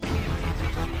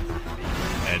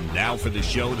Now for the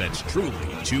show that's truly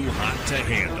too hot to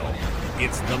handle.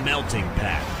 It's The Melting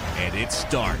Pat, and it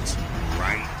starts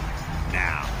right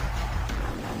now.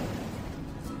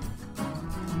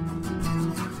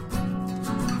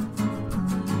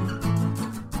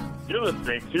 You're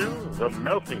listening to The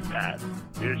Melting Pat.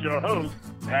 Here's your host,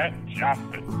 Pat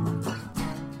Johnson.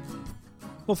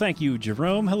 Well, thank you,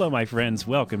 Jerome. Hello, my friends.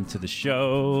 Welcome to the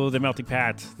show, The Melting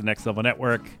Pat, the Next Level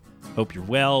Network. Hope you're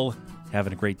well,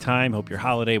 having a great time. Hope your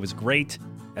holiday was great.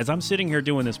 As I'm sitting here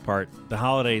doing this part, the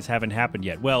holidays haven't happened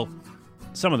yet. Well,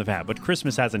 some of them have, but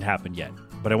Christmas hasn't happened yet.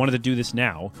 But I wanted to do this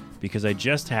now because I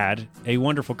just had a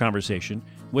wonderful conversation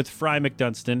with Fry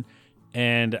McDunstan,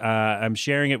 and I'm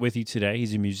sharing it with you today.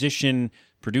 He's a musician,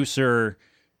 producer,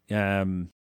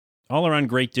 all-around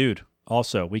great dude.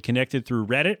 Also, we connected through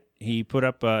Reddit. He put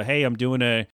up, hey, I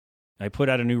put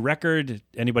out a new record.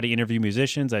 Anybody interview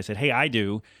musicians? I said, hey, I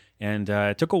do. And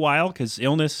it took a while because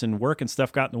illness and work and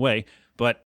stuff got in the way,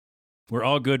 but we're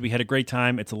all good. We had a great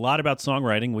time. It's a lot about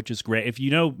songwriting, which is great. If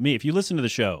you know me, if you listen to the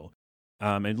show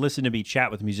and listen to me chat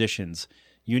with musicians,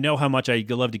 you know how much I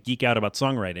love to geek out about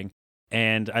songwriting.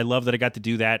 And I love that I got to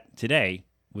do that today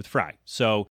with Fry.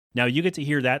 So now you get to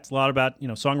hear that. It's a lot about,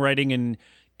 songwriting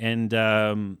and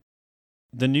the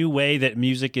new way that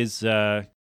music is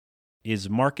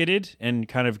marketed and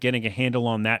kind of getting a handle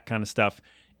on that kind of stuff.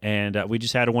 And we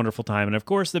just had a wonderful time. And of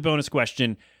course, the bonus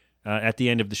question at the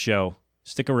end of the show.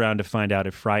 Stick around to find out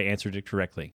if Fry answered it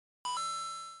correctly.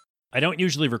 I don't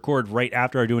usually record right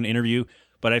after I do an interview,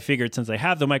 but I figured since I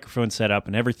have the microphone set up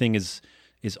and everything is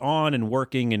on and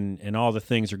working and all the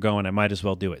things are going, I might as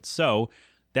well do it. So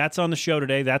that's on the show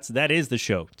today. That is the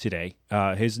show today.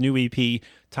 His new EP,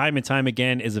 Time and Time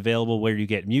Again, is available where you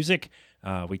get music.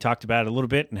 We talked about it a little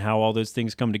bit and how all those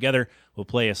things come together. We'll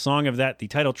play a song of that, the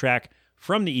title track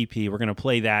from the EP. We're going to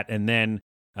play that and then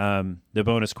the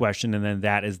bonus question, and then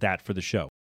that is that for the show.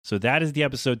 So that is the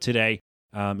episode today.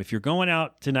 If you're going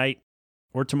out tonight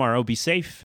or tomorrow, be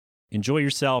safe. Enjoy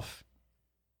yourself.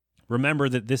 Remember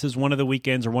that this is one of the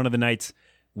weekends or one of the nights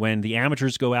when the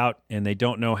amateurs go out and they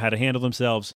don't know how to handle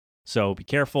themselves. So be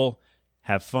careful,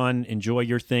 have fun, enjoy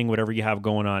your thing, whatever you have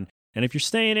going on. And if you're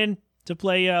staying in to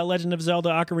play Legend of Zelda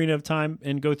Ocarina of Time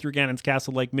and go through Ganon's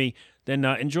Castle like me, then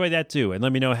enjoy that too. And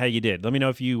let me know how you did. Let me know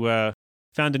if you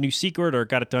found a new secret or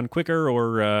got it done quicker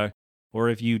or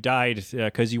if you died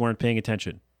because you weren't paying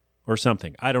attention or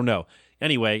something. I don't know.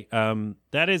 Anyway,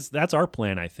 that's our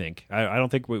plan, I think. I don't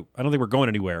think we're going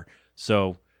anywhere.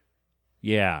 So,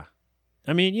 yeah.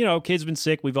 I mean, kids been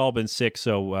sick. We've all been sick.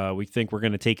 So we think we're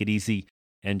going to take it easy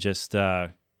and just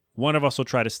one of us will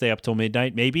try to stay up till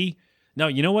midnight, maybe. No,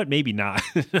 you know what? Maybe not.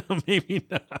 Maybe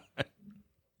not.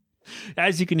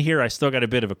 As you can hear, I still got a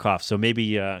bit of a cough. So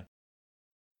maybe,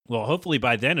 hopefully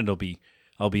by then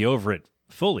I'll be over it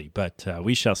fully, but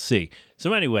we shall see.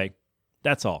 So anyway,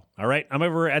 that's all. All right. I'm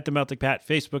over at The Melting Pat,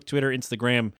 Facebook, Twitter,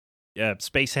 Instagram,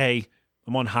 Space Hey.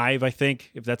 I'm on Hive, I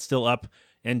think, if that's still up,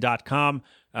 and .com.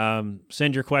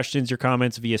 Send your questions, your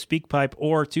comments via SpeakPipe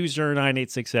or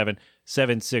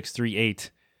 209-867-7638.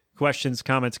 Questions,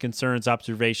 comments, concerns,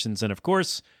 observations, and of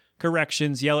course,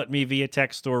 corrections. Yell at me via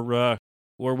text or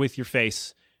with your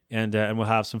face, and we'll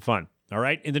have some fun. All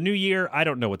right. In the new year, I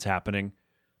don't know what's happening.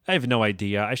 I have no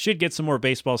idea. I should get some more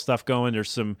baseball stuff going.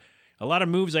 There's a lot of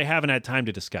moves I haven't had time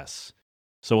to discuss.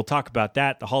 So we'll talk about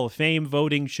that. The Hall of Fame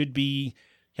voting should be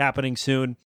happening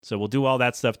soon. So we'll do all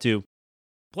that stuff too.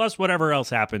 Plus whatever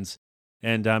else happens.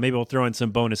 And maybe we'll throw in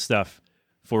some bonus stuff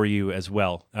for you as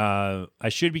well. I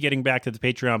should be getting back to the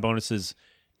Patreon bonuses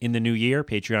in the new year.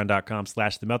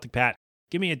 Patreon.com/TheMeltingPat.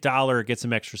 Give me $1, get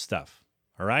some extra stuff.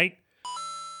 All right?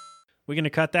 We're going to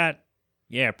cut that?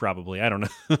 Yeah, probably. I don't know.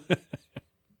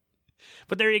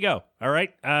 But there you go. All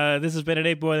right? This has been an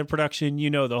 8-Boiler production.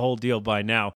 You know the whole deal by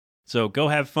now. So go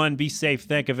have fun. Be safe.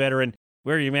 Thank a veteran.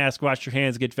 Wear your mask. Wash your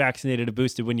hands. Get vaccinated and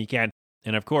boosted when you can.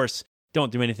 And of course,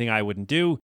 don't do anything I wouldn't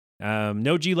do.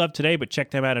 No G-Love today, but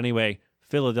check them out anyway.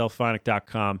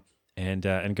 Philadelphonic.com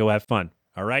and go have fun.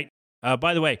 All right?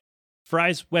 By the way,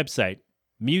 Fry's website,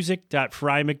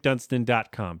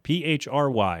 music.frymcdunstan.com.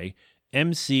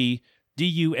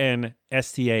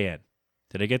 PHRYMCDUNSTAN.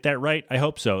 Did I get that right? I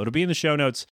hope so. It'll be in the show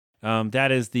notes.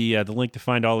 That is the link to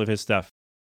find all of his stuff.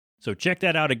 So check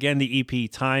that out. Again, the EP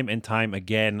Time and Time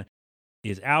Again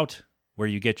is out where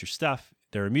you get your stuff.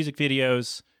 There are music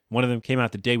videos. One of them came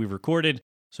out the day we recorded.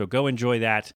 So go enjoy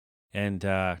that and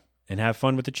have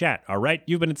fun with the chat. All right?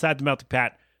 You've been inside the Melting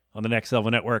Pat on the Next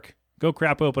Level Network. Go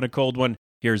crap open a cold one.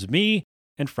 Here's me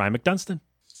and Fry McDunstan.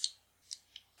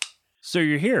 So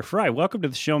you're here. Fry, welcome to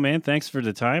the show, man. Thanks for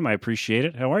the time. I appreciate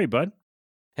it. How are you, bud?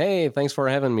 Hey, thanks for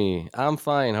having me. I'm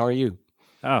fine. How are you?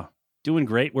 Oh, Doing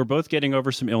great. We're both getting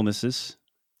over some illnesses.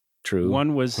 True.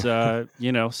 One was,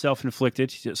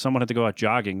 self-inflicted. Someone had to go out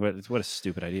jogging. What a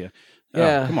stupid idea.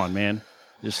 Yeah. Oh, come on, man.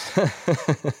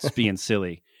 Just being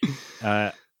silly.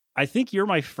 I think you're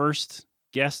my first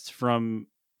guest from...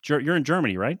 You're in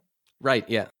Germany, right? Right,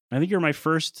 yeah. I think you're my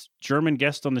first German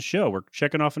guest on the show. We're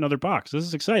checking off another box. This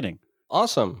is exciting.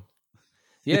 Awesome.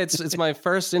 Yeah, it's my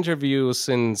first interview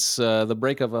since the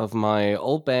breakup of my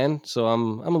old band, so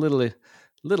I'm a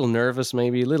little nervous,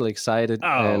 maybe a little excited.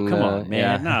 Oh, come on,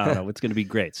 man! Yeah. No, it's going to be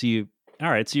great. So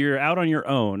you're out on your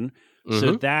own.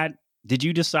 So did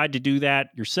you decide to do that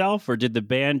yourself, or did the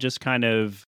band just kind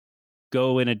of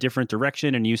go in a different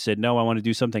direction, and you said, "No, I want to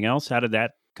do something else"? How did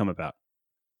that come about?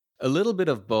 A little bit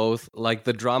of both. Like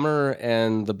the drummer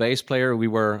and the bass player, we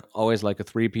were always like a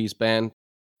 3-piece band.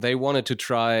 They wanted to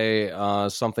try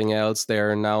something else.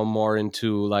 They're now more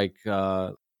into like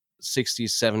 60s,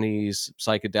 70s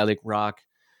psychedelic rock.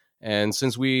 And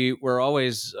since we were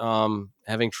always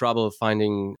having trouble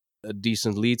finding a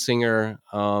decent lead singer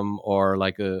or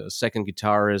like a second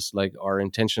guitarist, like our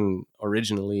intention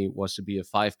originally was to be a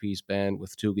 5-piece band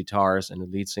with 2 guitars and a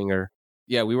lead singer.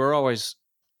 Yeah, we were always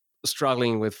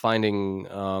struggling with finding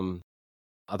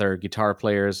other guitar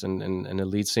players and a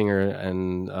lead singer.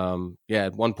 And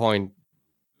at one point,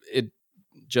 it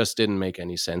just didn't make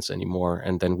any sense anymore.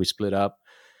 And then we split up.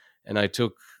 And I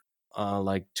took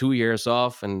like 2 years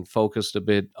off and focused a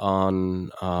bit on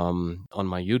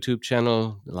my YouTube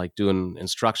channel, like doing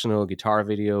instructional guitar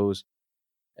videos.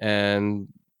 And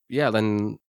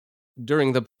then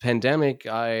during the pandemic,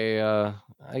 I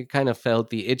kind of felt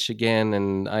the itch again,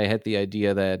 and I had the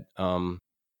idea that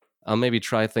I'll maybe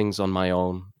try things on my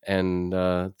own. And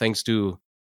thanks to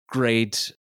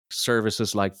great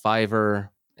services like Fiverr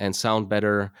and Sound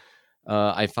Better,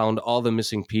 I found all the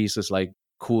missing pieces, like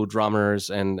cool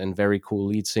drummers and very cool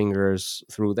lead singers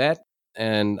through that.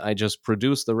 And I just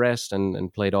produced the rest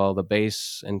and played all the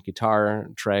bass and guitar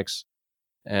tracks.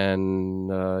 And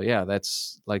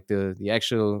that's like the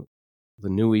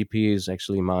new EP is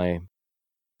actually my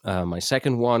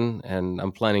second one, and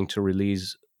I'm planning to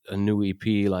release a new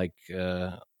EP like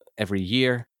every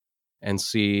year and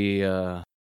see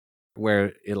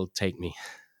where it'll take me.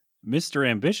 Mr.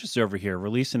 Ambitious over here,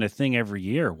 releasing a thing every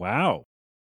year. Wow.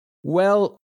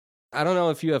 Well, I don't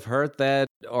know if you have heard that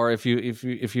or if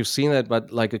you've seen that,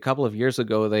 but like a couple of years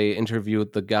ago, they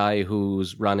interviewed the guy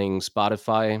who's running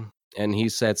Spotify, and he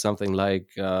said something like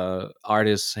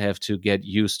artists have to get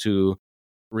used to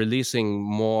releasing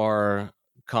more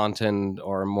content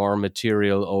or more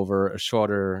material over a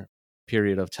shorter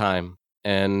period of time.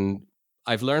 And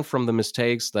I've learned from the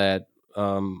mistakes that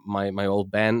my old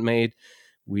band made.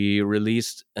 We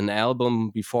released an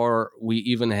album before we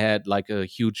even had like a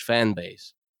huge fan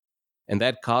base. And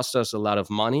that cost us a lot of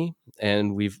money.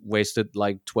 And we've wasted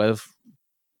like 12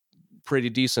 pretty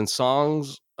decent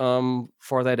songs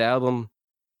for that album.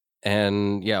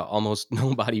 And yeah, almost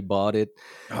nobody bought it.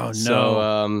 Oh, no.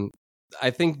 So I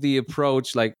think the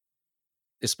approach, like,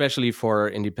 especially for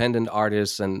independent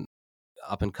artists and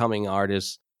up and coming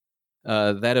artists,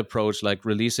 that approach, like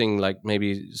releasing like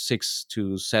maybe 6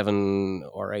 to 7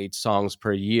 or 8 songs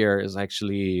per year, is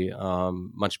actually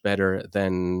much better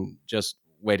than just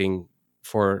waiting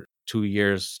for 2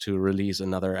 years to release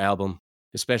another album,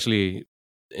 especially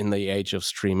in the age of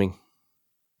streaming.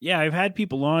 Yeah, I've had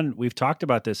people on, we've talked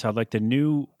about this, how like the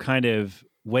new kind of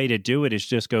way to do it is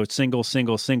just go single,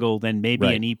 single, single, then maybe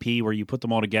an EP where you put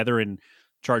them all together and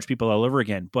charge people all over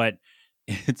again. But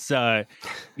it's,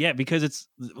 because it's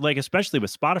like, especially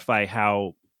with Spotify,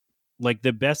 how like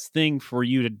the best thing for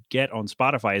you to get on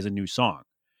Spotify is a new song.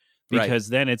 Because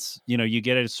then it's, you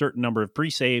get a certain number of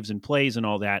pre-saves and plays and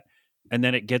all that. And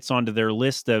then it gets onto their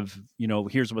list of,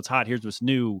 here's what's hot, here's what's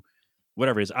new,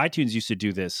 whatever it is. iTunes used to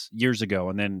do this years ago,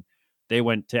 and then they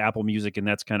went to Apple Music, and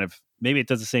that's kind of, maybe it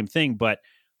does the same thing, but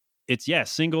it's,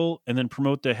 single, and then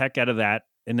promote the heck out of that,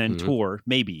 and then tour,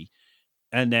 maybe,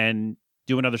 and then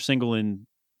do another single in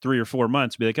 3 or 4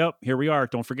 months, be like, oh, here we are,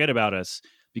 don't forget about us.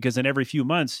 Because then every few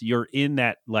months, you're in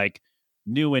that, like,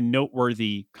 new and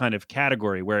noteworthy kind of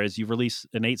category, whereas you release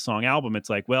an 8-song album, it's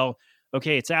like, well,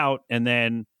 okay, it's out, and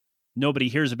then nobody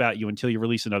hears about you until you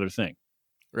release another thing.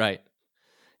 Right.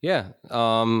 Yeah.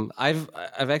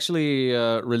 I've actually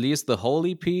released the whole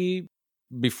EP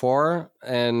before,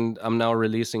 and I'm now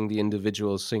releasing the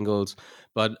individual singles,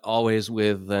 but always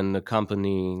with an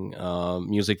accompanying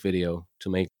music video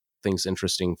to make things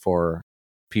interesting for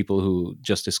people who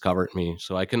just discovered me.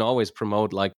 So I can always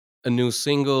promote like a new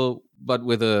single, but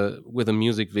with a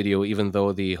music video, even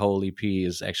though the whole EP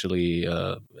is actually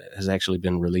has actually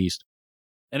been released.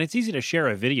 And it's easy to share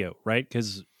a video, right?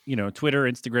 Because Twitter,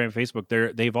 Instagram,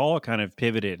 Facebook, they've all kind of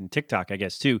pivoted, and TikTok, I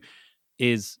guess, too,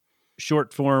 is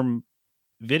short form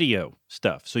video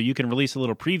stuff. So you can release a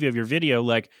little preview of your video,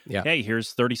 like, Yeah. hey,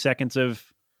 here's 30 seconds of,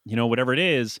 whatever it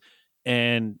is,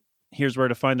 and here's where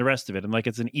to find the rest of it. And like,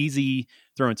 it's an easy,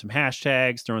 throw in some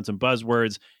hashtags, throw in some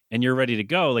buzzwords, and you're ready to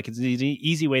go. Like, it's an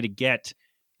easy way to get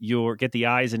the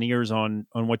eyes and ears on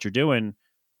what you're doing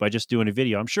by just doing a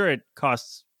video. I'm sure it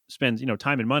spends,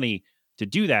 time and money to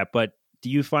do that, but do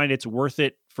you find it's worth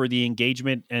it for the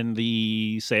engagement and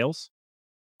the sales?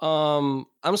 I'm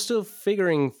still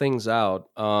figuring things out.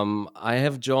 I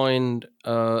have joined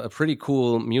a pretty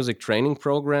cool music training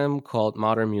program called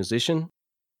Modern Musician,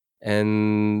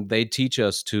 and they teach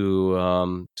us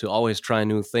to always try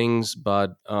new things.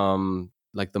 But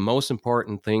like the most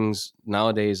important things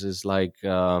nowadays is like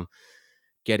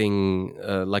creating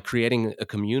a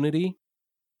community.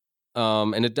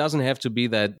 And it doesn't have to be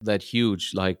that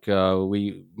huge. Like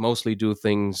we mostly do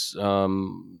things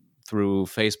through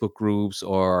Facebook groups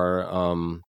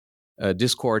or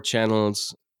Discord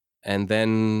channels, and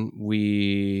then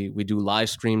we do live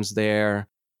streams there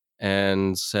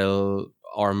and sell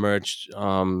our merch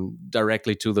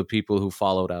directly to the people who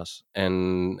followed us,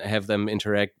 and have them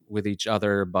interact with each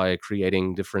other by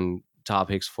creating different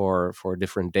topics for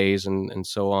different days and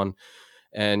so on.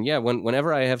 And yeah,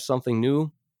 whenever I have something new,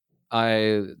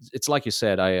 it's like you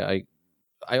said,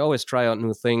 I always try out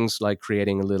new things, like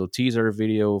creating a little teaser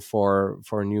video for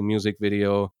a new music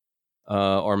video,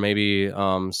 or maybe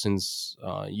since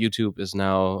YouTube is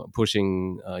now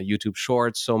pushing YouTube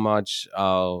Shorts so much,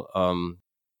 I'll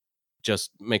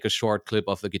just make a short clip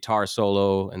of the guitar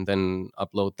solo and then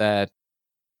upload that.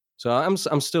 So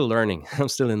I'm still learning. I'm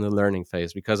still in the learning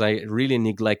phase because I really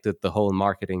neglected the whole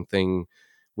marketing thing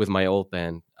with my old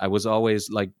band. I was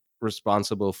always like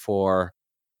responsible for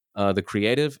the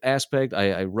creative aspect.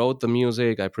 I wrote the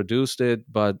music, I produced it,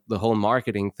 but the whole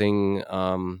marketing thing,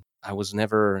 I was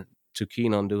never too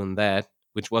keen on doing that,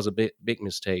 which was a big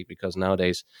mistake, because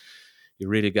nowadays you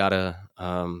really gotta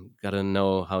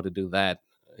know how to do that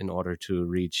in order to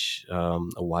reach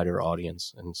a wider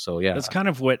audience. And so yeah, That's kind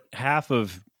of what half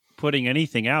of putting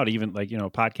anything out, even like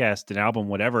podcast, an album,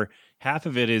 whatever, half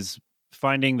of it is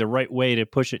finding the right way to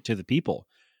push it to the people.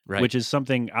 right. Which is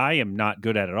something I am not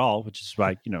good at all, which is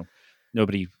why,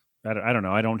 nobody, I don't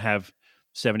know. I don't have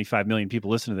 75 million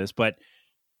people listen to this, but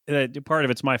part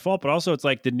of it's my fault, but also it's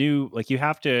like you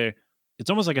have to, it's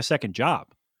almost like a second job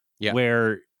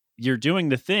where you're doing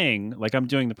the thing, like I'm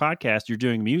doing the podcast, you're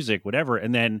doing music, whatever.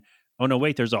 And then, oh no,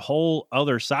 wait, there's a whole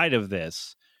other side of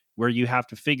this where you have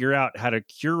to figure out how to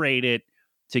curate it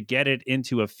to get it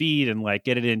into a feed and like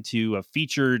get it into a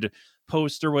featured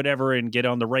post or whatever and get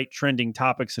on the right trending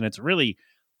topics. And it's really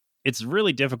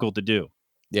difficult to do.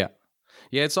 Yeah.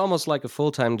 It's almost like a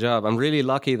full-time job. I'm really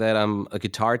lucky that I'm a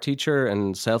guitar teacher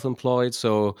and self-employed.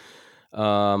 So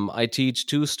I teach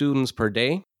 2 students per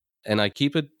day, and I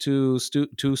keep it to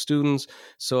 2 students.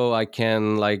 So I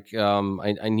can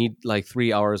I need like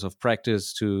 3 hours of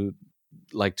practice to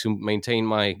maintain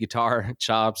my guitar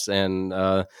chops, and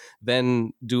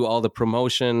then do all the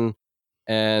promotion.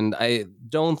 And I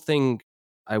don't think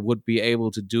I would be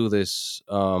able to do this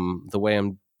the way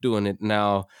I'm doing it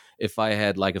now if I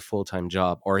had like a full-time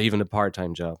job or even a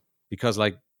part-time job, because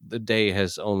like the day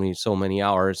has only so many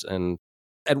hours, and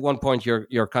at one point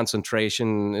your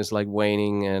concentration is like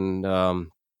waning, and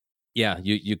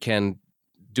you can't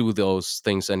do those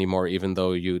things anymore, even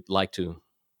though you'd like to,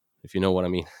 if you know what I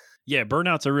mean. Yeah,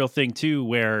 burnout's a real thing too,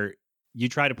 where you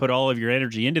try to put all of your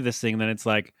energy into this thing, and then it's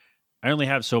like, I only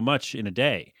have so much in a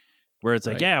day, where it's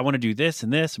like, Right. yeah, I want to do this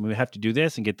and this, and we have to do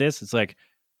this and get this. It's like,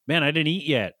 man, I didn't eat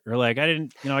yet. Or like, I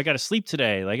didn't, I got to sleep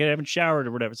today. Like I haven't showered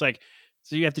or whatever. It's like,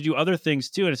 so you have to do other things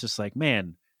too. And it's just like,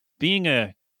 man,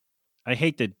 I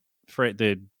hate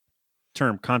the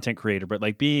term content creator, but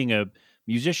like being a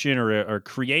musician or a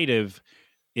creative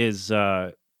is,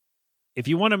 if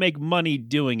you want to make money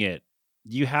doing it,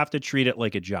 you have to treat it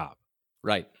like a job.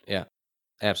 Right. Yeah,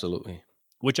 absolutely.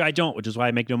 Which I don't, which is why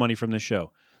I make no money from this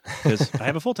show, because I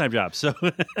have a full-time job. So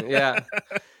Yeah.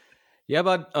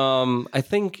 But I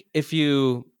think if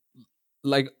you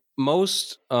like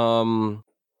most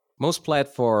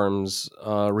platforms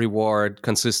reward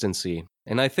consistency,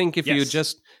 and I think if you Yes.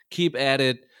 just keep at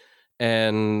it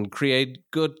and create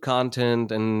good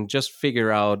content and just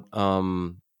figure out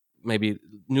maybe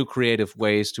new creative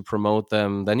ways to promote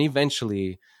them, then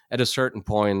eventually at a certain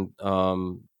point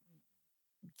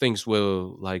things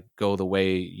will like go the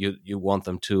way you want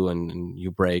them to, and you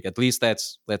break. At least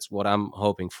that's what I'm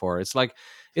hoping for. It's like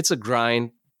it's a grind,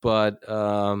 but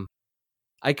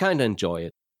I kind of enjoy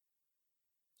it.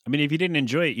 I mean, if you didn't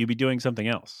enjoy it, you'd be doing something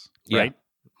else, right?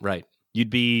 Yeah, right. You'd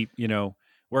be,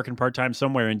 working part-time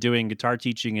somewhere and doing guitar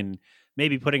teaching and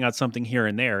maybe putting out something here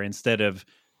and there instead of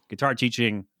guitar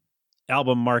teaching,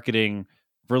 album marketing,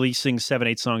 releasing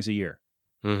 7-8 songs a year.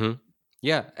 Mm-hmm.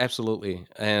 Yeah, absolutely.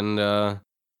 And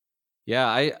yeah,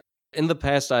 I in the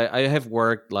past I have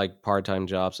worked like part-time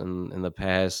jobs in the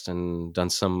past and done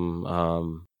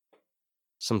some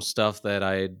stuff that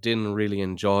I didn't really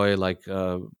enjoy, like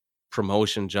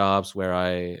promotion jobs where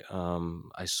I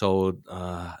sold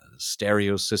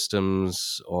stereo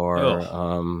systems, or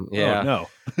Oh yeah, no.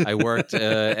 I worked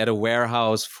at a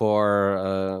warehouse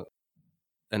for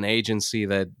an agency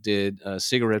that did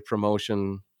cigarette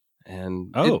promotion,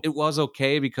 and Oh. it was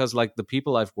okay because like the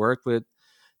people I've worked with,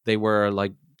 they were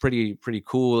like pretty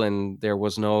cool, and there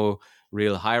was no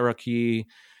real hierarchy.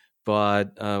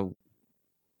 But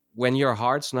when your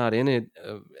heart's not in it,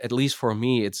 at least for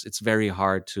me, it's very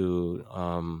hard to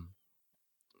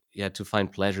to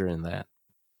find pleasure in that.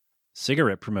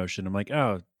 Cigarette promotion. I'm like,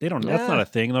 oh, that's not Yeah, a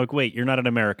thing. Like, wait, you're not in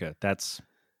America.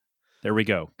 There we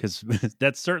go. Because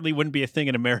that certainly wouldn't be a thing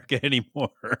in America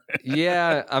anymore.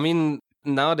 yeah. I mean,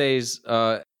 nowadays,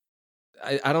 I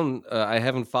don't. I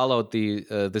haven't followed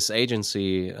the this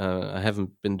agency. I haven't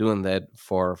been doing that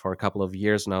for a couple of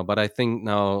years now. But I think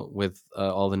now with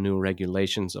all the new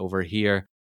regulations over here,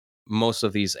 most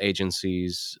of these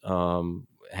agencies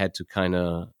had to kind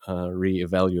of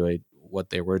reevaluate what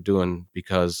they were doing,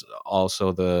 because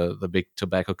also the big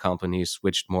tobacco companies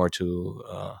switched more to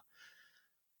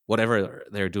whatever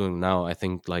they're doing now. I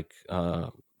think like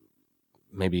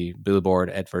maybe billboard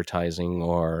advertising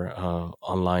or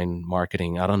online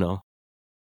marketing. I don't know.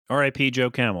 R.I.P. Joe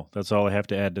Camel. That's all I have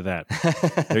to add to that.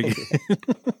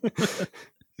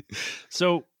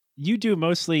 So you do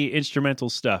mostly instrumental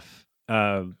stuff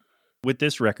with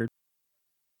this record.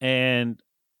 And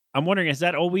I'm wondering, has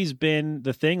that always been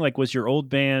the thing? Like, was your old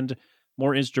band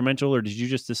more instrumental, or did you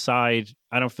just decide,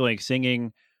 I don't feel like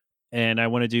singing and I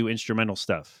want to do instrumental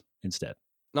stuff instead?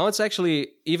 No, it's actually,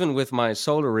 even with my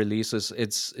solo releases,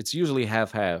 it's usually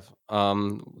half-half.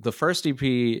 The first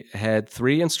EP had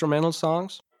 3 instrumental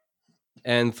songs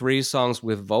and 3 songs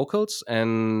with vocals,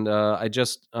 and I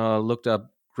just looked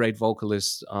up great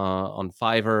vocalists on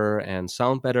Fiverr and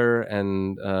Sound Better,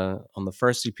 and on the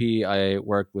first EP I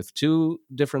worked with 2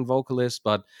 different vocalists,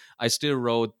 but I still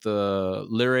wrote the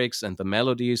lyrics and the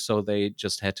melodies, so they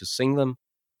just had to sing them.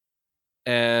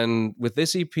 And with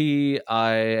this EP,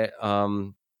 I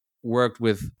worked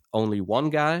with only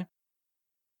one guy,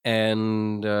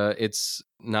 and it's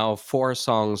now 4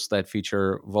 songs that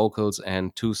feature vocals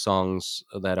and 2 songs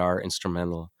that are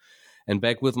instrumental. And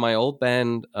back with my old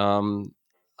band,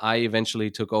 I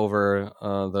eventually took over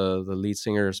the lead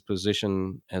singer's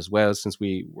position as well, since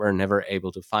we were never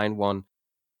able to find one.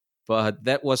 But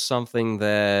that was something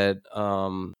that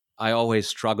I always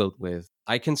struggled with.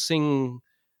 I can sing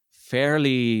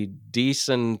fairly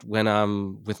decent when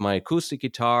I'm with my acoustic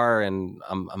guitar and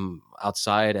I'm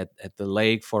outside at the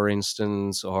lake, for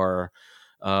instance, or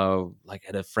like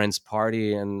at a friend's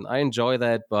party, and I enjoy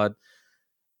that. But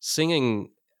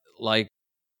singing like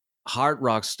hard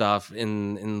rock stuff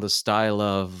in the style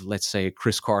of, let's say,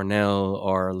 Chris Cornell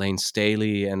or Lane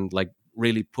Staley, and like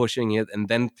really pushing it, and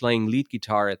then playing lead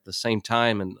guitar at the same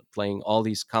time and playing all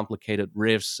these complicated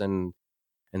riffs and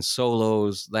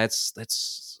solos, that's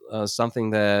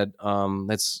something that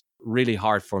that's really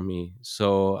hard for me.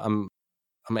 So I'm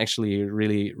actually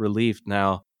really relieved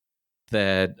now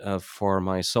that for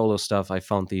my solo stuff I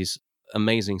found these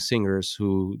amazing singers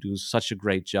who do such a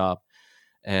great job,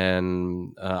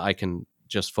 and I can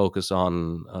just focus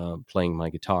on playing my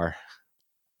guitar.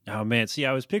 Oh man, see,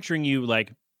 I was picturing you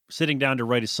like sitting down to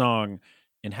write a song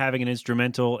and having an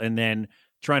instrumental and then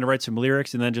trying to write some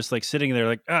lyrics and then just like sitting there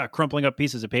like crumpling up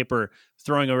pieces of paper,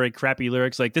 throwing away crappy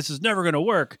lyrics like this is never going to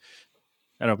work.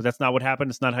 I don't know, but that's not what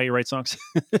happened. It's not how you write songs.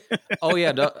 Oh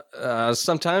yeah,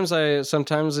 sometimes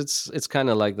it's kind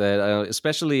of like that.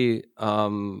 Especially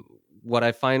what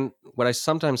I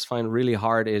sometimes find really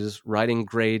hard is writing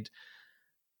great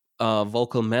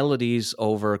vocal melodies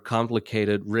over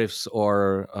complicated riffs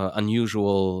or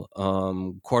unusual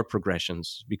chord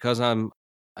progressions, because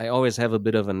I always have a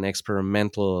bit of an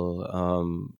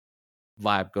experimental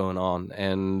vibe going on,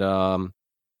 and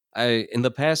I in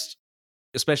the past,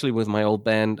 especially with my old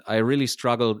band, I really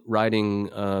struggled writing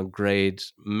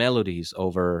great melodies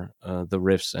over the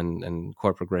riffs and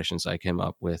chord progressions I came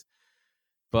up with.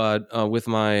 But with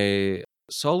my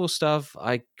solo stuff,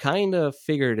 I kind of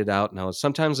figured it out now.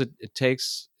 Sometimes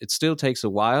it still takes a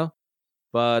while,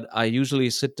 but I usually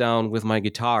sit down with my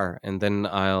guitar and then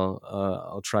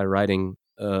I'll try writing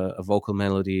a vocal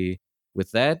melody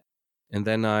with that, and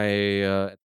then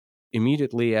I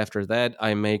immediately after that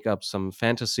I make up some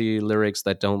fantasy lyrics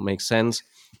that don't make sense,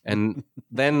 and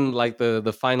then like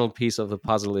the final piece of the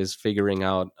puzzle is figuring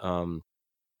out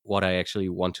what I actually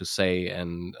want to say,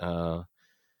 and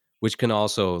which can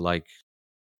also like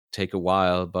take a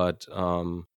while, but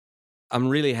I'm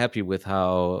really happy with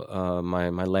how my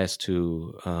last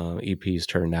two EPs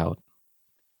turned out.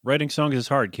 Writing songs is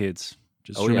hard, kids.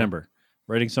 Just Oh, yeah. remember,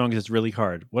 writing songs is really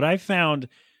hard. What I found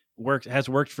has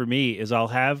worked for me is I'll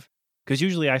have, because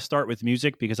usually I start with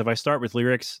music, because if I start with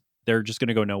lyrics, they're just going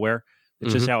to go nowhere.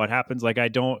 It's just how it happens. Like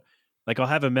I'll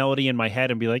have a melody in my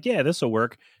head and be like, yeah, this will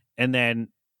work. And then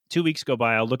 2 weeks go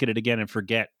by, I'll look at it again and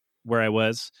forget where I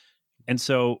was. And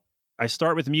so I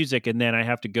start with music, and then I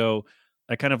have to go,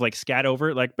 I kind of like scat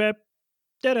over it, like, bep,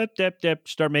 da da da da,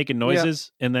 start making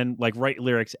noises, and then like write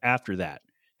lyrics after that.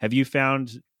 Have you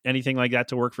found anything like that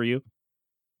to work for you?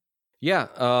 Yeah,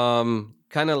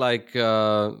 kind of like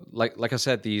I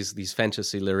said, these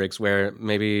fantasy lyrics where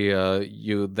maybe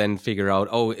you then figure out,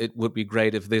 oh, it would be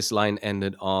great if this line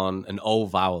ended on an O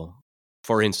vowel,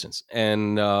 for instance.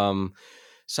 And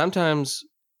sometimes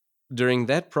during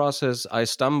that process, I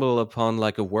stumble upon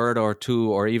like a word or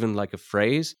two, or even like a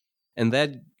phrase, and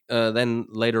that then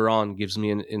later on gives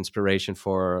me an inspiration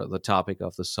for the topic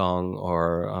of the song,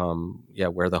 or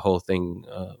where the whole thing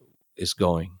is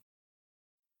going.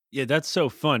 Yeah, that's so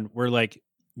fun. Where like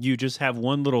you just have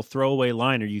one little throwaway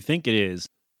line, or you think it is,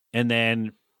 and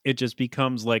then it just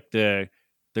becomes like the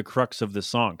crux of the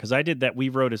song. Because I did that. We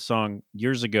wrote a song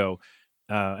years ago.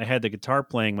 I had the guitar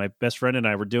playing. My best friend and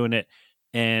I were doing it,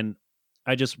 and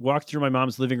I just walked through my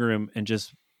mom's living room and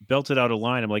just belted out a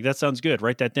line. I'm like, "That sounds good.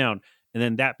 Write that down." And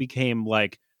then that became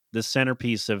like the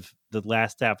centerpiece of the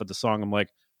last half of the song. I'm like,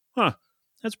 "Huh,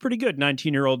 that's pretty good."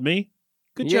 19-year-old me.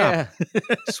 Good job.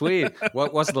 Sweet.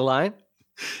 What was the line?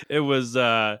 It was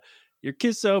your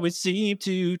kiss always seemed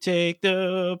to take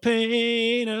the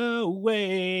pain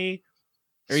away.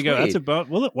 There you go. That's about.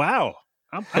 Well, wow.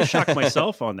 I shocked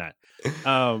myself on that.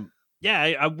 I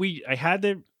had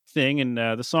the thing, and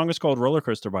the song is called Roller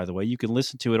Coaster. By the way, you can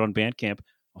listen to it on Bandcamp.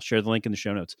 I'll share the link in the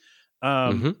show notes.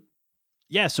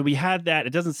 Yeah, so we had that.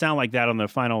 It doesn't sound like that on the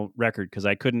final record because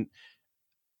I couldn't.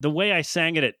 The way I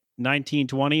sang it at 19,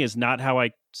 20 is not how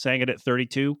I sang it at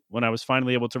 32 when I was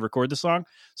finally able to record the song.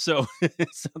 So it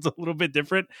sounds a little bit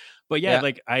different. But yeah,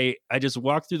 like I just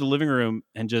walked through the living room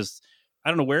and just, I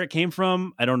don't know where it came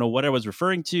from. I don't know what I was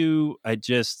referring to. I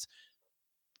just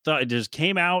thought it just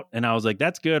came out, and I was like,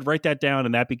 that's good. Write that down.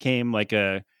 And that became like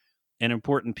an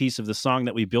important piece of the song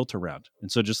that we built around. And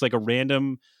so just like a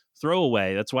random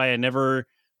throwaway. That's why I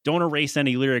don't erase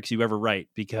any lyrics you ever write,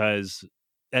 because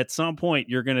at some point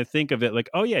you're going to think of it like,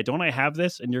 oh yeah, don't I have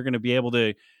this? And you're going to be able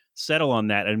to settle on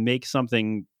that and make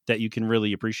something that you can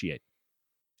really appreciate.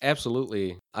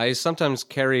 Absolutely. I sometimes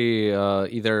carry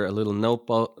either a little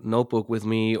notebook with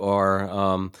me,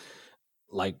 or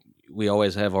like we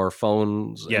always have our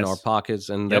phones in our pockets,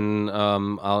 and then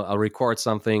I'll record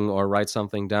something or write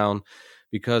something down,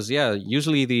 because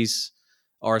usually these,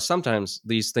 or sometimes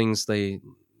these things, they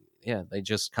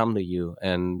just come to you,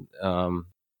 and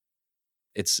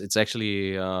it's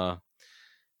actually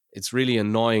it's really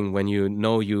annoying when you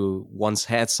know you once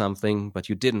had something but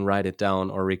you didn't write it down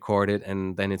or record it,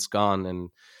 and then it's gone and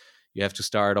you have to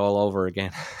start all over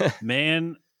again.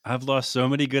 Man, I've lost so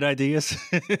many good ideas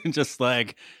just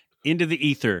like into the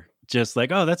ether, just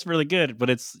like, oh, that's really good, but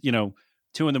it's 2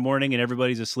 a.m. and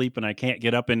everybody's asleep and I can't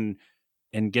get up and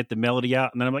get the melody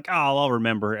out, and then I'm like, oh, I'll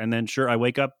remember, and then sure, I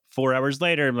wake up 4 hours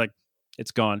later, I'm like,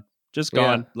 it's gone, just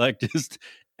gone, like just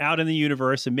out in the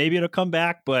universe, and maybe it'll come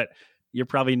back, but you're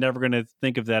probably never going to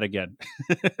think of that again.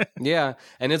 Yeah,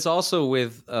 and it's also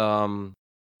with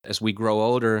as we grow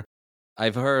older,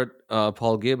 I've heard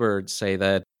Paul Gibbard say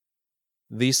that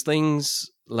these things,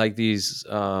 like these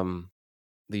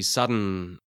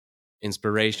sudden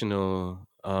inspirational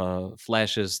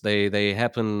flashes, they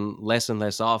happen less and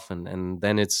less often, and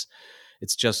then it's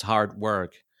just hard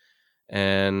work.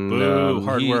 And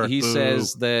hard work. He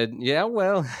says that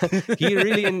he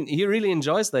really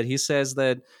enjoys that. He says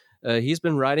that he's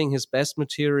been writing his best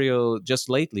material just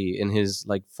lately in his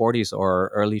like 40s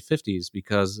or early 50s,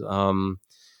 because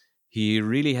he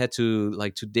really had to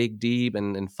dig deep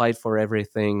and fight for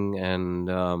everything. And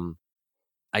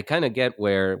I kind of get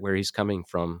where he's coming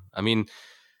from. I mean,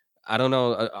 I don't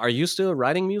know. Are you still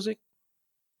writing music?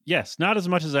 Yes, not as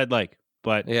much as I'd like,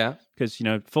 but because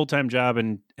full-time job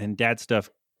and dad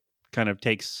stuff kind of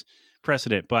takes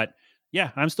precedent. But yeah,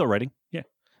 I'm still writing. Yeah.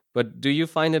 But do you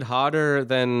find it harder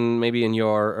than maybe in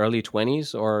your early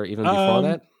 20s or even before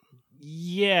that?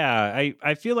 Yeah,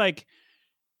 I feel like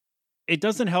it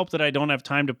doesn't help that I don't have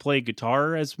time to play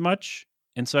guitar as much.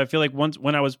 And so I feel like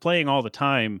when I was playing all the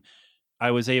time,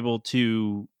 I was able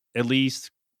to at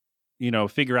least,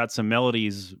 figure out some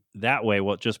melodies that way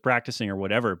while just practicing or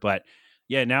whatever. But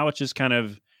yeah, now it's just kind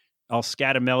of, I'll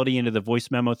scat a melody into the voice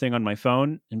memo thing on my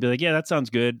phone and be like, yeah, that sounds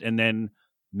good. And then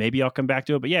maybe I'll come back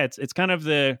to it. But yeah, it's kind of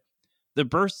the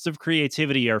bursts of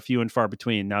creativity are few and far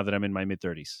between now that I'm in my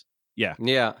mid-30s.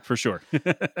 Yeah, for sure.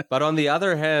 But on the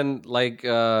other hand, like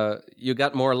you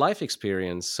got more life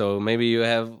experience, so maybe you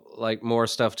have like more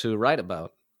stuff to write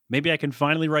about. Maybe I can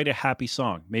finally write a happy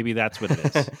song. Maybe that's what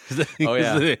it is. Oh,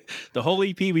 yeah. The whole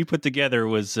EP we put together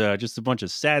was just a bunch of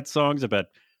sad songs about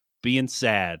being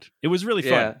sad. It was really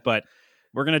fun, but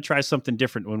we're going to try something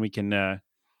different when we can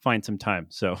find some time.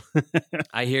 So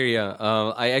I hear you.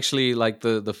 I actually like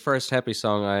the first happy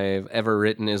song I've ever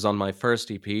written is on my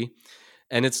first EP.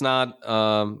 And it's not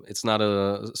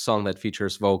a song that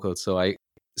features vocals, so I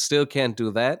still can't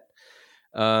do that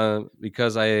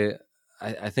because I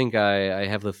think I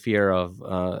have the fear of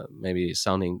maybe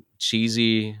sounding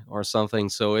cheesy or something.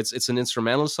 So it's an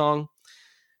instrumental song,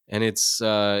 and it's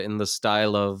in the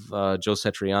style of Joe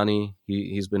Satriani.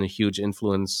 He's been a huge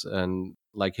influence, and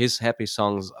like his happy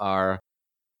songs are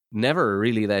never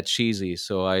really that cheesy.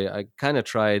 So I kind of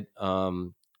tried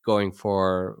going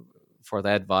for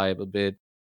that vibe a bit.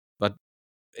 But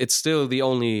it's still the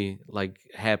only like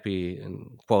happy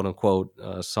and quote unquote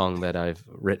song that I've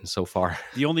written so far.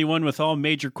 The only one with all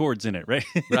major chords in it, right?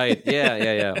 Right.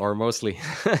 Yeah. Or mostly.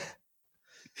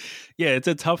 Yeah, it's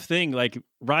a tough thing. Like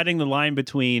riding the line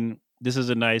between this is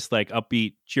a nice, like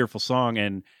upbeat, cheerful song,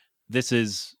 and this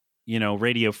is,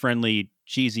 radio friendly,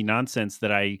 cheesy nonsense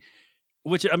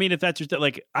which I mean, if that's just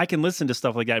like, I can listen to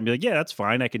stuff like that and be like, yeah, that's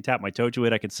fine. I can tap my toe to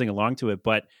it. I can sing along to it.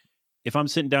 But if I'm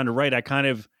sitting down to write, I kind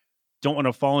of don't want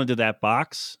to fall into that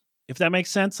box, if that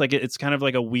makes sense. Like it's kind of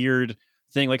like a weird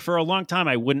thing. Like for a long time,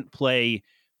 I wouldn't play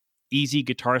easy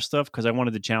guitar stuff because I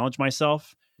wanted to challenge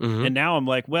myself. Mm-hmm. And now I'm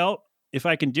like, well, if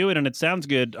I can do it and it sounds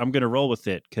good, I'm going to roll with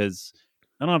it because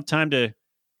I don't have time to,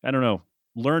 I don't know,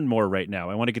 learn more right now.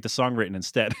 I want to get the song written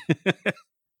instead.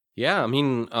 Yeah, I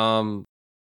mean,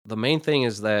 the main thing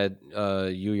is that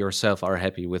you yourself are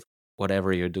happy with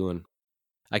whatever you're doing.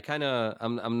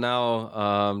 I'm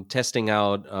now testing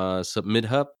out Submit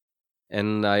Hub,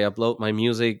 and I upload my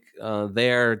music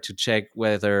there to check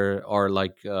whether or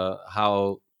like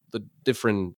how the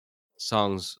different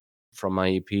songs from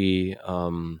my EP,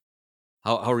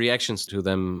 how reactions to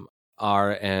them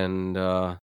are, and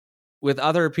with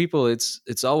other people,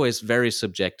 it's always very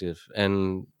subjective.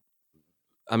 And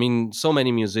I mean, so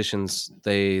many musicians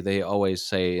they always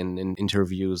say in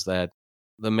interviews that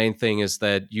the main thing is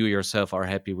that you yourself are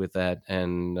happy with that,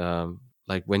 and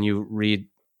like when you read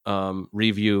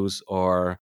reviews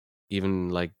or even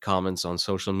like comments on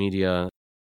social media,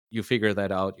 you figure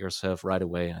that out yourself right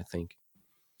away, I think.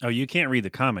 Oh, you can't read the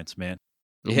comments, man.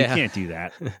 Yeah. You can't do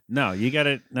that. No, you got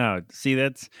to. No, see,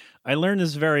 I learned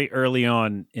this very early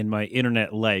on in my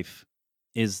internet life,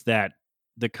 is that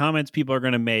the comments people are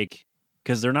going to make,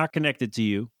 because they're not connected to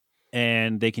you,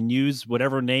 and they can use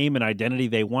whatever name and identity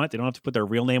they want. They don't have to put their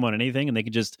real name on anything, and they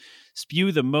can just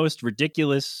spew the most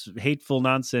ridiculous, hateful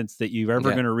nonsense that you're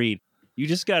ever going to read. You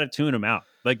just got to tune them out.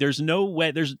 Like there's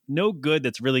no good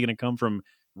that's really going to come from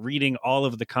reading all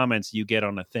of the comments you get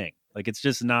on a thing. Like it's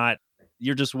just not.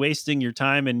 You're just wasting your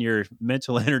time and your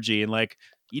mental energy, and like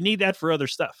you need that for other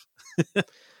stuff.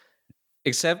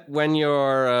 Except when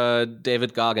you're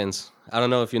David Goggins. I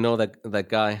don't know if you know that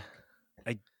guy.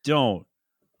 I don't.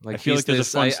 Like I feel like there's a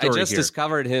fun story I just here.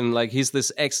 discovered him. Like he's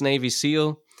this ex-Navy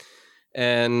SEAL,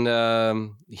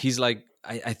 and he's like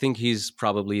I think he's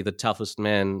probably the toughest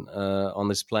man on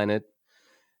this planet.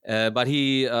 But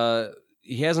he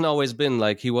hasn't always been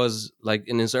like he was. Like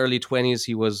in his early 20s,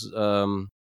 he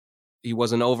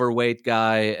was an overweight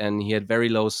guy, and he had very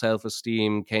low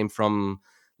self-esteem, came from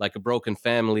like a broken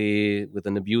family with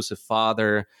an abusive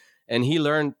father. And he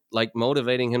learned like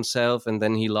motivating himself, and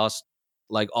then he lost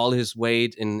like all his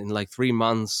weight in like 3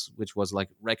 months, which was like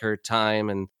record time.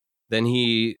 And then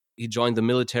he joined the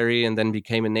military and then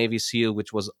became a Navy SEAL,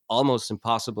 which was almost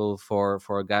impossible for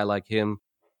a guy like him.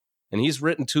 And he's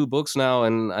written 2 books now,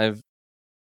 and I've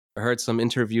heard some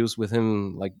interviews with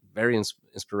him, like very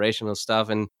inspirational stuff.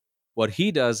 And what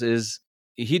he does is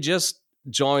he just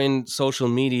joined social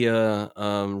media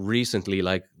recently,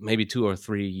 like maybe 2 or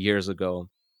 3 years ago.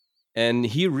 And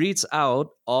he reads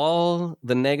out all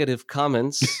the negative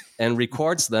comments and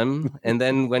records them. And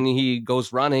then when he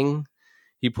goes running,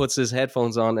 he puts his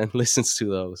headphones on and listens to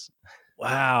those.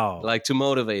 Wow. Like to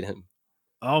motivate him.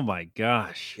 Oh my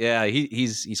gosh. Yeah,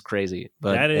 he's crazy.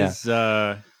 But that is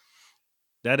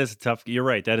That is a tough. You're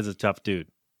right. That is a tough dude.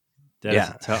 That is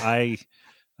a tough. I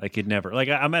could never. Like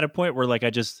I'm at a point where like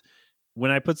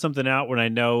when I put something out when I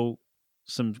know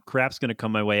some crap's going to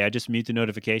come my way, I just mute the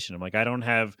notification. I'm like, I don't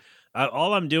have.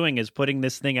 All I'm doing is putting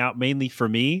this thing out mainly for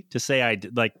me to say I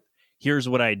did. Like, here's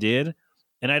what I did,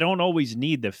 and I don't always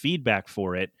need the feedback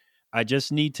for it. I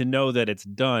just need to know that it's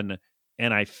done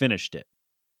and I finished it.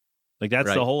 Like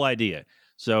that's the whole idea.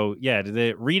 So yeah,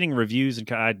 the reading reviews and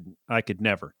I could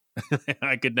never.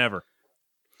 I could never.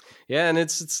 Yeah, and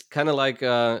it's kind of like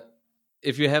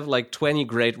if you have like 20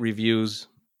 great reviews,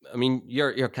 I mean,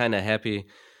 you're kind of happy,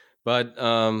 but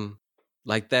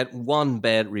like that one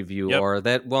bad review or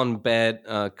that one bad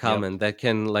comment that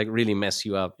can like really mess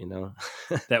you up, you know.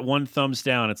 That one thumbs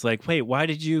down. It's like, wait, why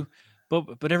did you?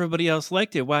 But everybody else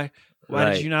liked it. Why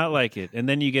did you not like it? And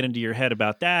then you get into your head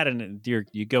about that, and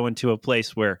you go into a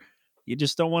place where you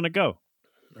just don't want to go.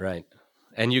 Right.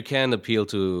 And you can appeal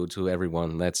to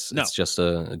everyone. It's just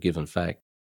a given fact.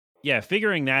 Yeah,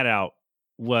 figuring that out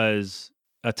was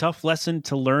a tough lesson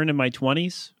to learn in my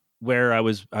 20s, where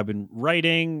I've been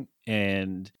writing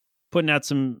and putting out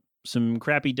some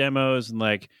crappy demos and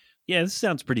like, yeah, this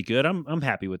sounds pretty good. I'm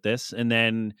happy with this. And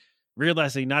then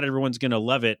realizing not everyone's going to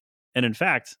love it. And in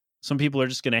fact, some people are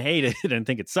just going to hate it and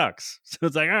think it sucks. So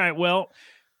it's like, all right, well,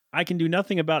 I can do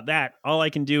nothing about that. All I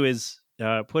can do is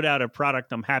put out a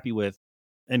product I'm happy with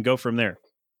and go from there.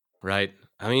 Right.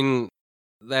 I mean,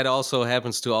 that also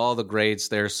happens to all the greats.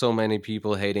 There's so many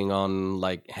people hating on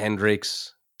like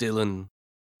Hendrix, Dylan,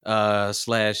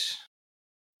 Slash.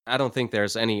 I don't think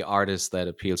there's any artist that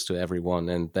appeals to everyone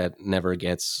and that never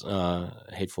gets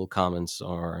hateful comments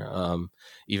or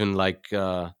even like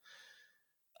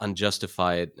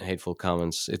unjustified hateful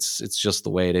comments. It's just the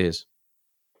way it is.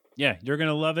 Yeah, you're going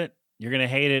to love it. You're going to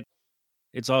hate it.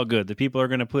 It's all good. The people are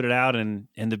going to put it out and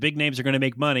the big names are going to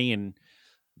make money and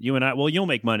you and I, well, you'll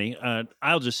make money.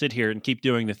 I'll just sit here and keep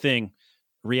doing the thing.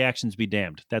 Reactions be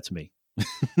damned. That's me.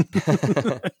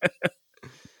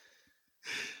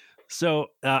 So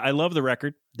I love the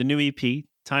record, the new EP,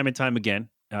 time and time again.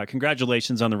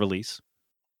 Congratulations on the release.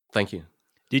 Thank you.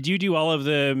 Did you do all of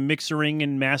the mixering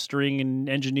and mastering and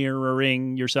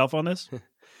engineering yourself on this?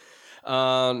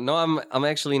 No, I'm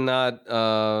actually not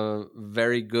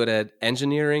very good at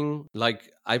engineering.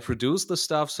 Like I produce the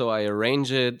stuff, so I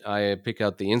arrange it, I pick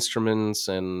out the instruments,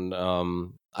 and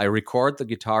I record the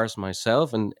guitars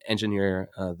myself and engineer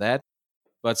that.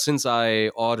 But since I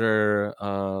order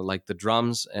like the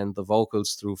drums and the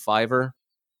vocals through Fiverr,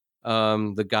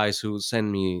 the guys who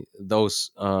send me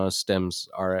those stems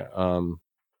are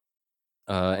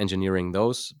engineering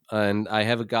those. And I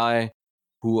have a guy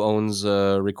who owns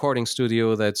a recording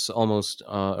studio that's almost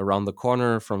around the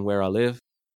corner from where I live.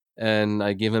 And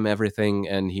I give him everything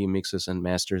and he mixes and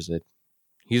masters it.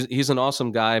 He's an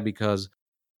awesome guy because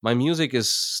my music is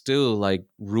still like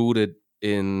rooted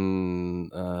in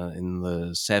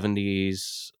the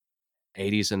 70s,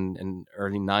 80s, and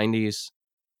early 90s.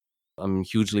 I'm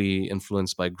hugely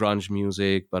influenced by grunge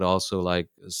music, but also like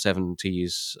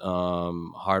 70s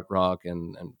hard rock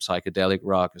and psychedelic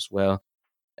rock as well.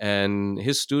 And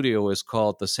his studio is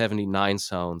called the 79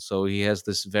 Sound. So he has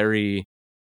this very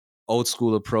old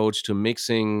school approach to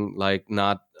mixing, like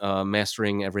not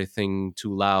mastering everything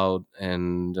too loud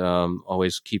and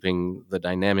always keeping the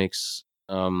dynamics,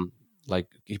 like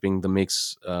keeping the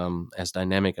mix as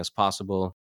dynamic as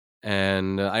possible.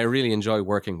 And I really enjoy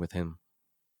working with him.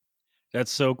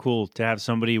 That's so cool to have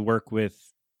somebody you work with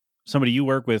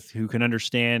who can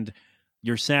understand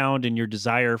your sound and your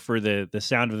desire for the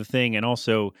sound of the thing, and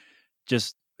also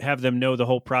just have them know the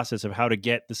whole process of how to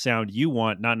get the sound you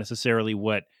want, not necessarily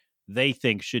what they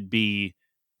think should be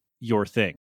your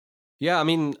thing. Yeah, I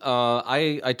mean,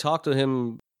 I talked to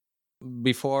him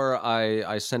before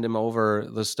I send him over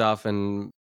the stuff and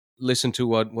listen to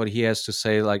what he has to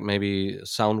say, like maybe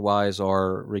sound wise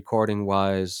or recording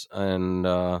wise.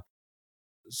 And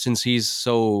since he's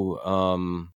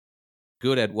so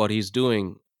good at what he's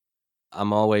doing,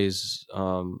 I'm always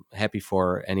happy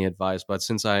for any advice. But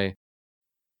since I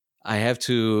have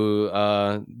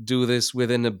to do this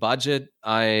within a budget,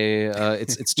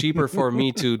 it's cheaper for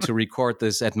me to record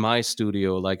this at my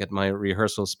studio, like at my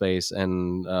rehearsal space,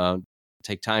 and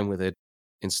take time with it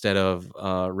instead of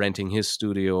renting his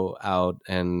studio out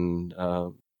and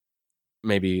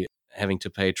maybe having to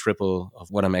pay triple of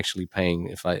what I'm actually paying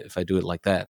if I do it like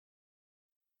that.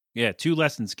 Yeah, 2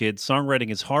 lessons, kids. Songwriting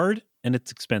is hard and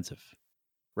it's expensive.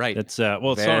 Right. That's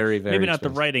well, very maybe not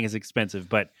expensive. the writing is expensive,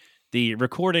 but the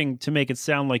recording to make it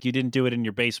sound like you didn't do it in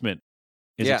your basement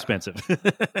is expensive.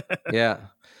 Yeah.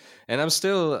 And I'm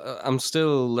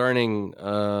still learning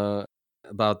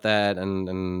about that,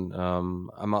 and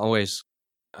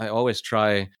I always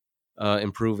try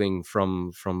improving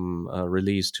from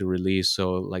release to release.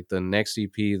 So like the next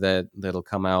EP that'll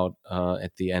come out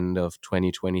at the end of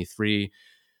 2023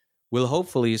 will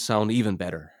hopefully sound even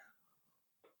better.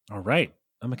 All right.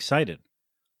 I'm excited.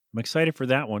 I'm excited for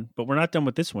that one, but we're not done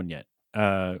with this one yet.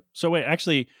 So wait,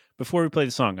 actually, before we play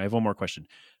the song, I have one more question.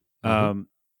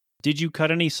 Did you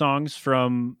cut any songs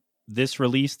from this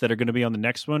release that are going to be on the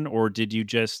next one, or did you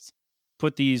just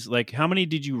put these, like, how many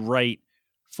did you write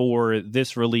for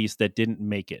this release that didn't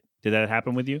make it? Did that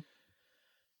happen with you?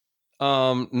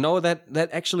 No, that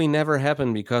actually never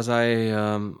happened because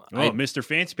Mr.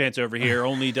 Fancy Pants over here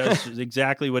only does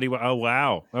exactly what he wants. Oh,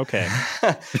 wow. Okay.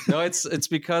 No, it's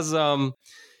because I'm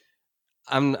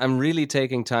really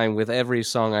taking time with every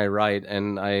song I write,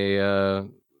 and I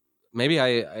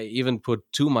even put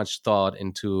too much thought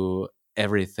into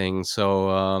everything.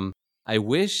 So I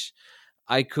wish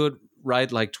I could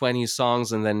write like 20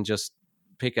 songs and then just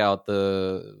pick out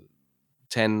the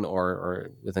 10 or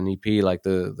with an EP like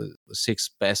the 6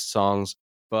 best songs.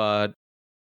 But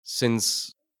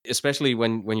since, especially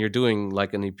when you're doing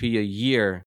like an EP a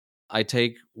year, I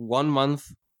take 1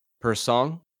 month per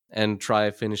song and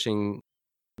try finishing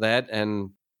that.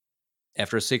 And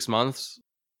after 6 months,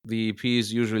 the EP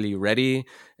is usually ready,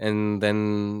 and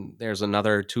then there's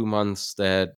another 2 months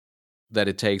that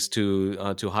it takes to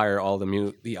hire all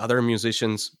the other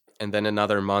musicians, and then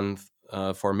another month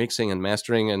for mixing and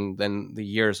mastering, and then the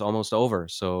year is almost over.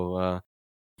 So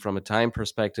from a time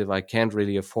perspective, I can't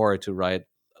really afford to write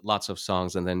lots of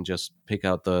songs and then just pick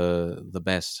out the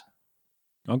best.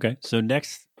 Okay, so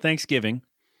next Thanksgiving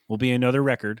will be another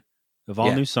record of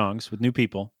all new songs with new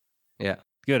people. Yeah.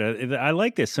 Good. I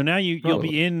like this. So now you'll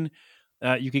be in,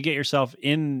 you could get yourself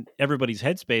in everybody's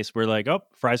headspace where like, oh,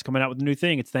 Fry's coming out with a new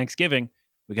thing. It's Thanksgiving.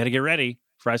 We got to get ready.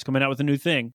 Fry's coming out with a new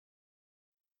thing.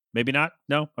 Maybe not.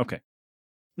 No. Okay.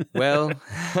 Well,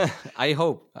 I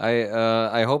hope.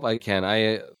 I hope I can.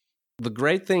 The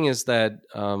great thing is that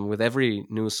with every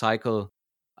new cycle,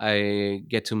 I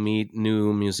get to meet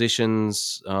new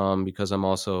musicians because I'm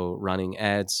also running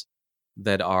ads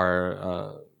that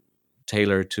are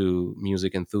tailored to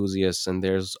music enthusiasts, and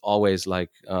there's always like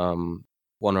 1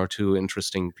 or 2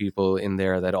 interesting people in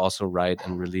there that also write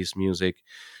and release music,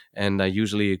 and I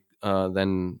usually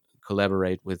then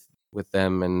collaborate with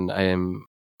them. And I am,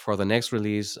 for the next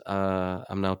release,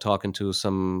 I'm now talking to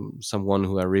someone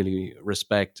who I really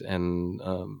respect and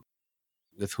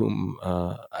with whom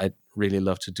I'd really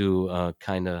love to do a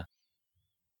kind of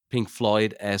Pink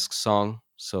Floyd-esque song.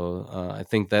 So I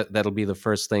think that'll be the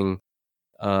first thing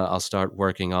I'll start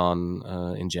working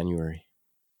on in January.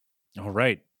 All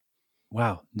right.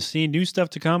 Wow. Seeing new stuff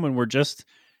to come, and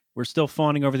we're still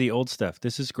fawning over the old stuff.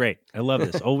 This is great. I love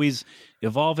this. Always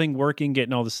evolving, working,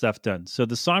 getting all this stuff done. So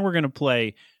the song we're going to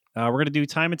play, we're going to do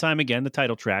Time and Time Again, the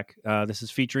title track. This is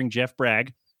featuring Jeff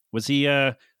Bragg. Was he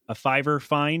a Fiverr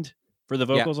find for the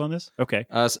vocals on this? Okay.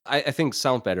 I think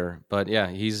sound better, but yeah,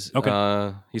 he's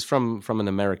from an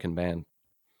American band.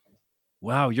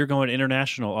 Wow, you're going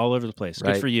international all over the place.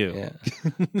 Right. Good for you. Yeah.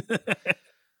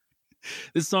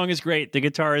 This song is great. The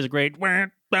guitar is great.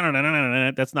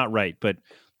 That's not right, but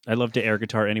I love to air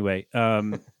guitar anyway.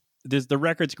 The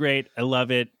record's great. I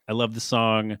love it. I love the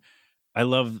song. I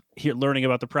love learning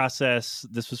about the process.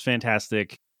 This was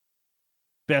fantastic.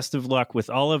 Best of luck with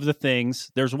all of the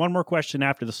things. There's one more question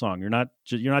after the song. You're not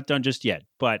done just yet,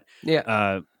 but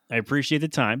I appreciate the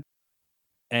time.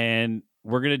 And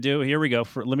we're going to do, here we go.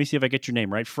 Let me see if I get your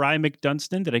name right. Fry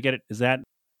McDunstan. Did I get it? Is that?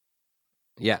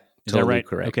 Yeah. Is totally that right?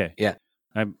 Correct. Okay. Yeah.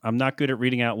 I'm not good at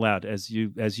reading out loud, as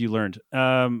you learned.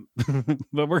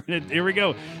 But here we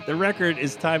go. The record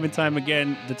is Time and Time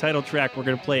Again. The title track, we're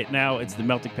going to play it now. It's The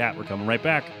Melting Pat. We're coming right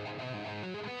back.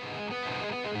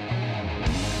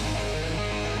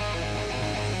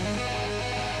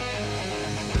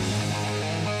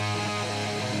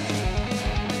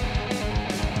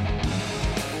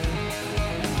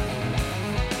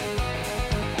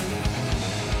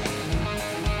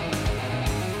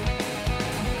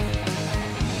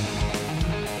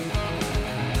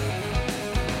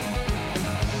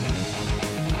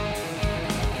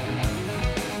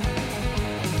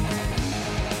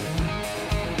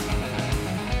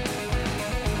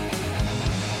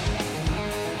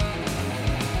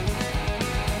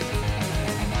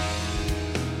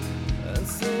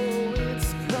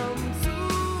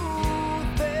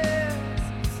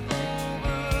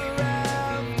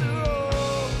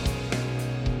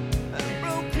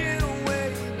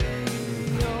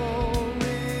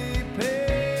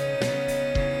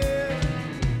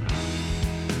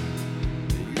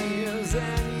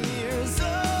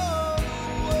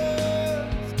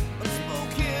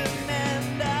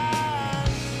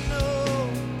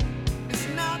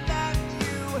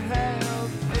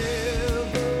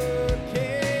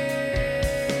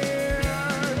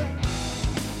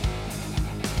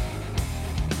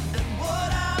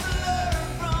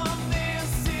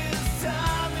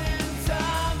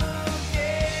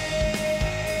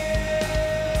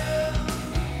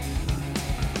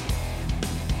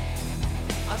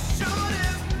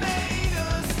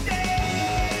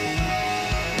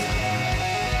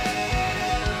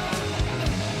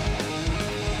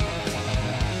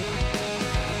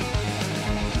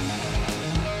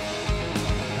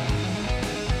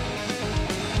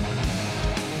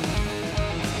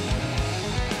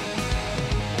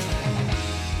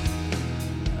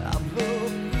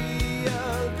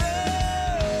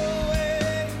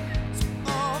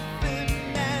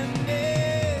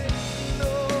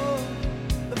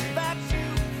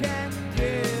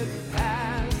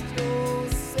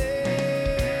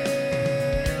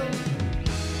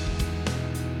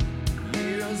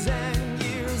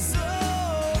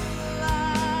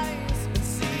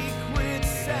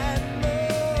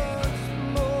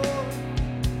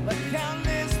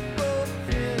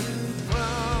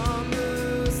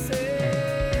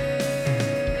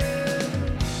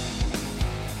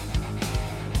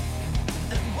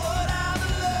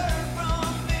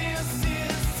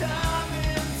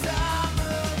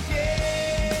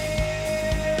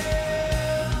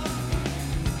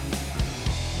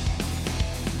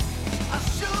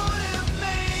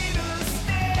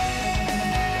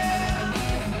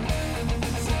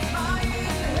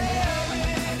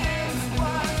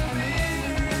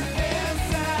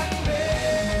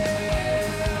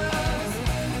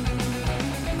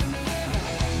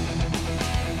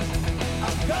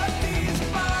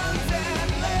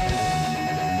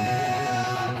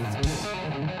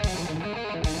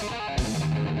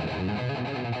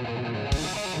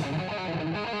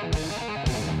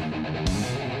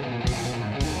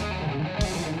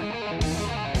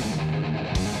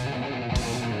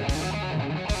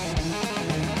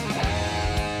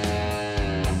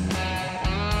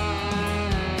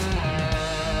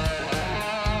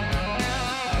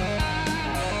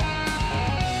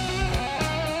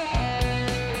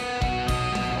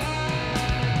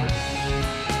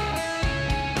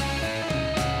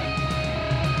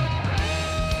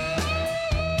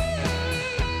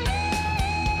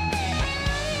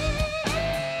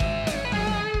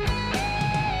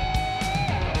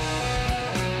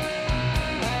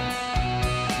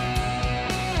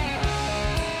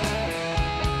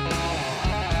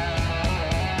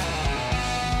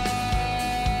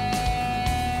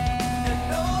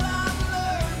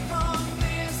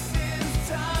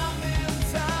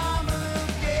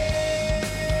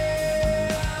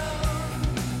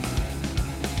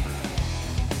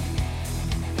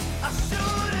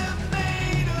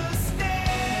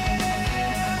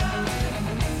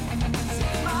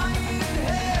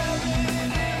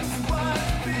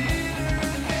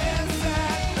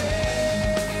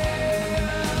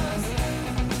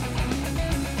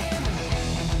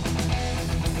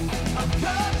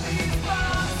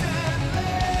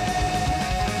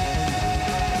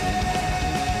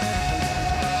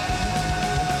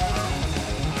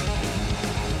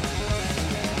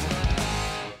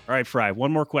 All right, Fry,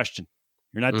 one more question.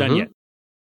 You're not done yet.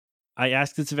 I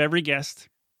ask this of every guest,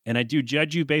 and I do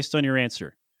judge you based on your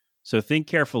answer. So think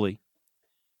carefully.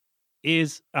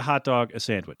 Is a hot dog a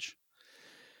sandwich?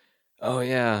 Oh,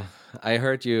 yeah. I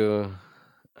heard you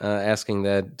asking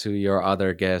that to your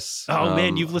other guests. Oh,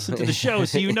 man, you've listened to the show,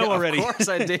 so you know already. Of course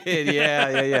I did.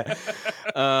 Yeah.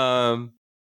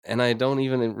 And I don't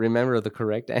even remember the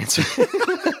correct answer.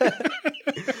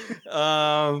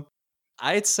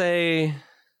 I'd say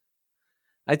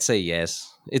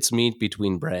yes. It's meat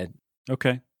between bread.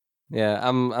 Okay. Yeah,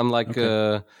 I'm like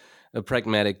a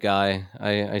pragmatic guy.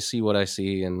 I see what I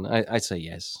see, and I'd say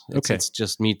yes. It's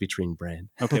just meat between bread.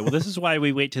 Okay, well, this is why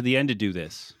we wait to the end to do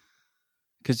this.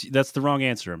 Because that's the wrong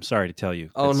answer. I'm sorry to tell you.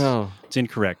 Oh, no. It's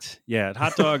incorrect. Yeah,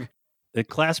 hot dog, a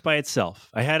class by itself.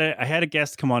 I had a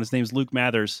guest come on. His name's Luke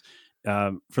Mathers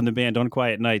from the band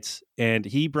Unquiet Nights, and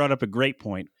he brought up a great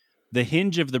point. The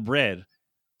hinge of the bread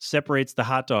separates the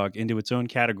hot dog into its own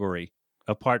category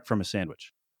apart from a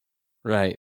sandwich.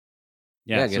 Right.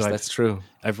 Yeah, I guess that's true.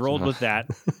 I've rolled with that.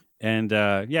 And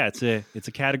it's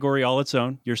a category all its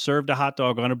own. You're served a hot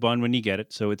dog on a bun when you get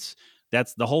it. So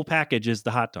that's the whole package is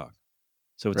the hot dog.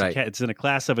 So it's in a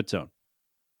class of its own.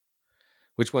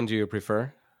 Which one do you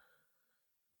prefer?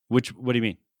 What do you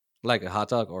mean? Like a hot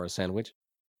dog or a sandwich?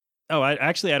 Oh, I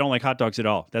don't like hot dogs at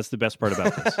all. That's the best part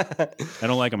about this. I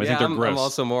don't like them. I think they're gross. I'm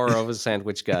also more of a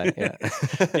sandwich guy. Yeah,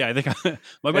 yeah. I think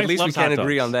my wife at least loves we can hot dogs.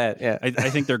 agree on that. Yeah, I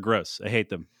think they're gross. I hate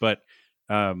them, but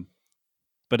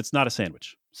it's not a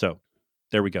sandwich. So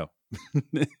there we go.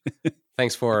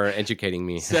 Thanks for educating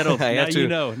me. Settled. Now you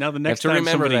know. Now the next time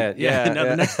remember somebody, that. Yeah.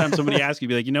 The next time somebody asks you,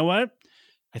 be like, you know what?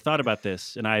 I thought about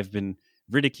this, and I've been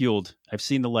ridiculed. I've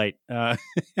seen the light.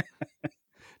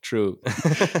 True.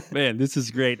 Man, this is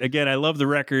great. Again, I love the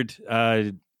record.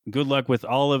 Good luck with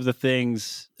all of the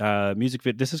things. Music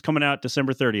Fit. This is coming out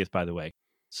December 30th, by the way.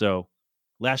 So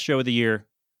last show of the year,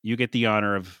 you get the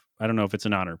honor of, I don't know if it's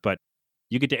an honor, but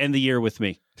you get to end the year with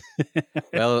me.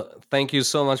 Well, thank you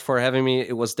so much for having me.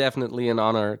 It was definitely an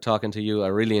honor talking to you. I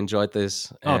really enjoyed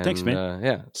this. Oh, thanks,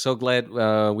 man. So glad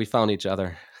we found each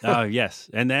other. Oh, yes.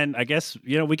 And then I guess,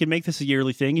 we can make this a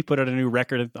yearly thing. You put out a new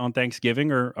record on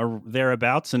Thanksgiving or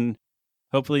thereabouts, and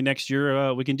hopefully next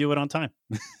year we can do it on time.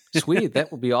 Sweet.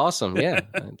 That would be awesome. Yeah.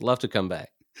 I'd love to come back.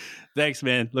 Thanks,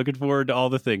 man. Looking forward to all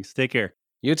the things. Take care.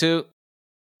 You too.